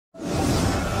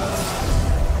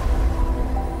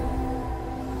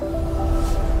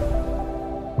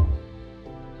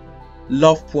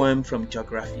Love poem from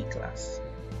geography class.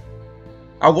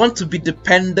 I want to be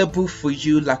dependable for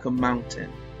you like a mountain.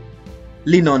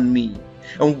 Lean on me,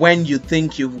 and when you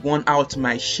think you've worn out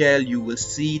my shell, you will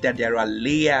see that there are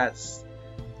layers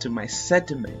to my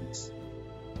sediments.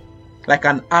 Like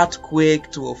an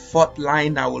earthquake to a fault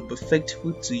line, I will be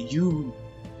faithful to you,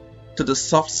 to the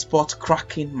soft spot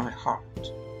cracking my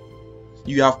heart.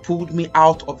 You have pulled me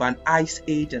out of an ice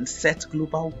age and set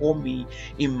global warming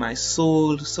in my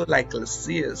soul, so like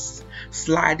glaciers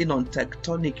sliding on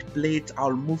tectonic plates,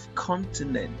 I'll move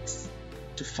continents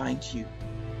to find you.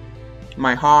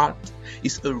 My heart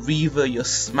is a river, your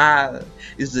smile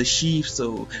is the ship,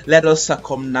 so let us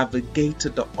circumnavigate to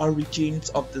the origins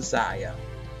of desire.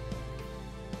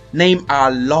 Name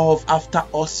our love after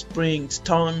us springs,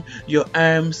 turn your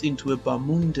arms into a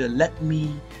Bermuda, let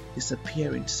me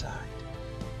disappear inside.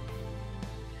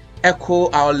 Echo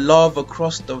our love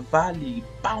across the valley,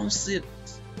 bounce it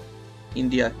in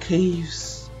their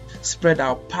caves, spread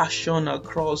our passion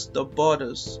across the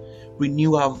borders,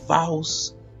 renew our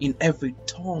vows in every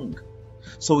tongue,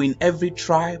 so in every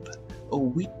tribe a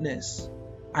witness,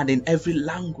 and in every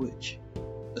language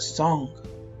a song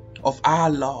of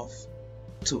our love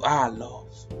to our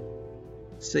love.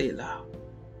 Selah.